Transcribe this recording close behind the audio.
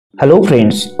Hello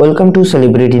friends, welcome to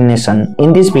Celebrity Nation.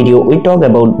 In this video, we talk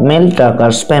about Mel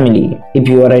Tucker's family. If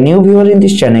you are a new viewer in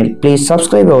this channel, please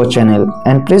subscribe our channel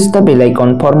and press the bell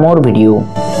icon for more video.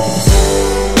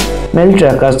 Mel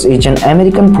Tucker is an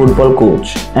American football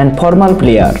coach and former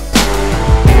player.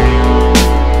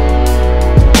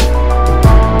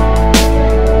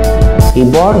 He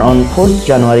born on 4th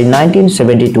January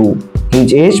 1972.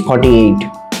 His age 48.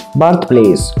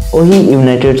 Birthplace Ohio,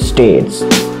 United States.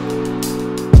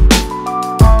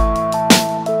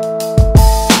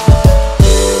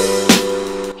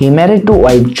 He married to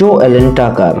wife Jo-Ellyn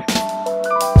Tucker.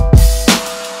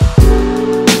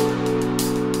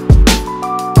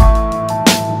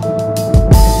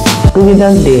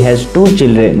 Together they has two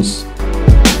children.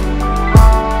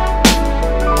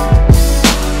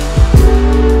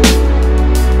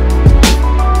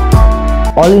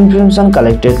 All information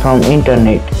collected from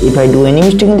internet. If I do any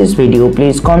mistake in this video,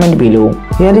 please comment below.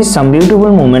 Here is some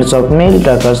beautiful moments of Mel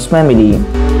Tucker's family.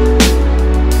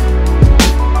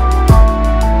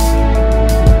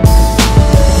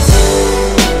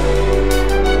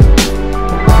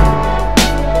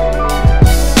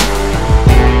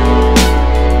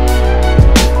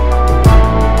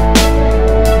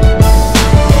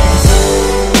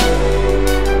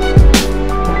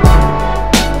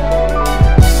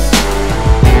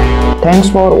 Thanks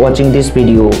for watching this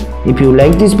video. If you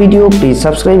like this video, please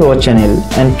subscribe our channel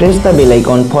and press the bell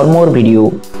icon for more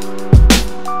video.